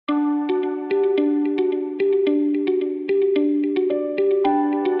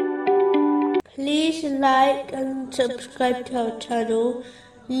like and subscribe to our channel.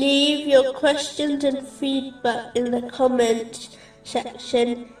 Leave your questions and feedback in the comments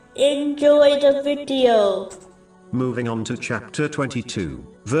section. Enjoy the video. Moving on to chapter 22,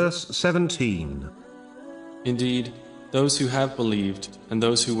 verse 17. Indeed, those who have believed, and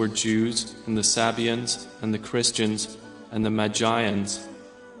those who were Jews, and the Sabians, and the Christians, and the Magians,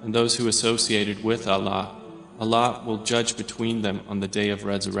 and those who associated with Allah, Allah will judge between them on the day of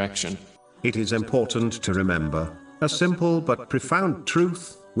resurrection. It is important to remember a simple but profound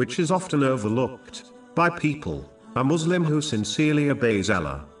truth, which is often overlooked by people. A Muslim who sincerely obeys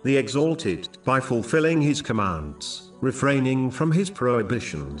Allah, the Exalted, by fulfilling His commands, refraining from His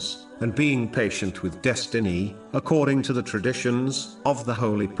prohibitions, and being patient with destiny, according to the traditions of the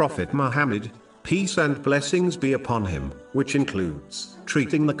Holy Prophet Muhammad, peace and blessings be upon him, which includes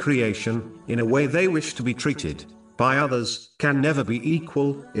treating the creation in a way they wish to be treated by others, can never be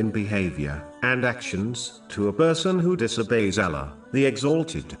equal in behavior and actions to a person who disobeys Allah, the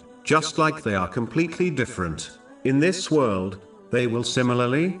Exalted, just like they are completely different in this world. They will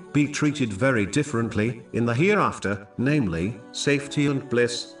similarly be treated very differently in the hereafter, namely, safety and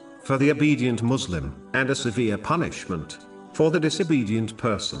bliss for the obedient Muslim, and a severe punishment for the disobedient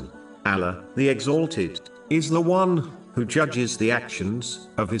person. Allah, the Exalted, is the one who judges the actions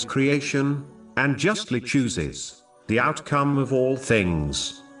of His creation, and justly chooses the outcome of all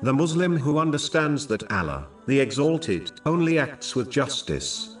things. The Muslim who understands that Allah, the Exalted, only acts with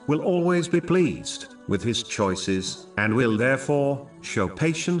justice, will always be pleased with his choices, and will therefore show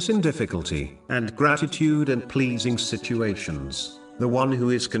patience in difficulty, and gratitude in pleasing situations. The one who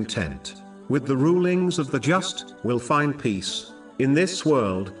is content with the rulings of the just will find peace in this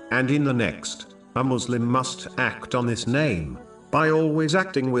world and in the next. A Muslim must act on this name by always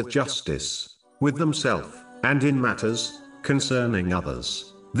acting with justice with themselves and in matters concerning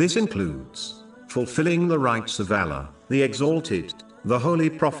others. This includes fulfilling the rights of Allah, the Exalted, the Holy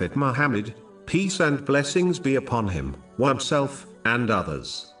Prophet Muhammad, peace and blessings be upon him, oneself, and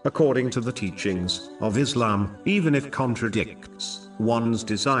others, according to the teachings of Islam, even if contradicts one's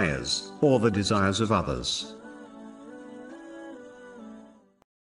desires or the desires of others.